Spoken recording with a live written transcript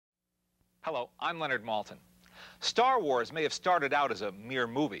Hello, I'm Leonard Maltin. Star Wars may have started out as a mere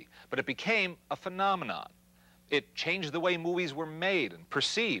movie, but it became a phenomenon. It changed the way movies were made and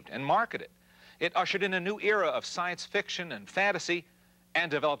perceived and marketed. It ushered in a new era of science fiction and fantasy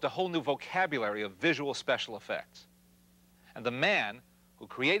and developed a whole new vocabulary of visual special effects. And the man who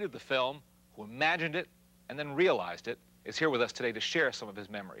created the film, who imagined it and then realized it, is here with us today to share some of his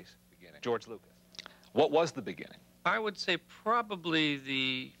memories. George Lucas. What was the beginning? I would say probably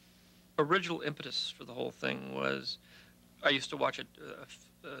the original impetus for the whole thing was I used to watch a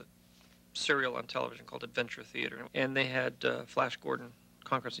serial on television called Adventure Theater, and they had Flash Gordon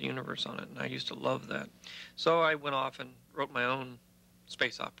Conquers the Universe on it, and I used to love that. So I went off and wrote my own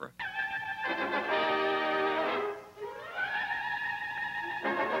space opera.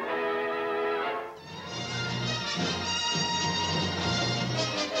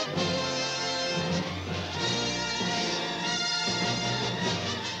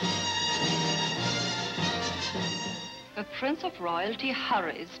 A prince of royalty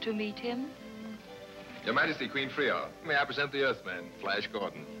hurries to meet him. Your Majesty, Queen Freya. May I present the Earthman, Flash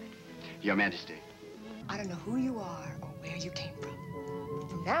Gordon. Your Majesty. I don't know who you are or where you came from.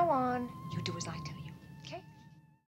 From now on, you do as I tell you.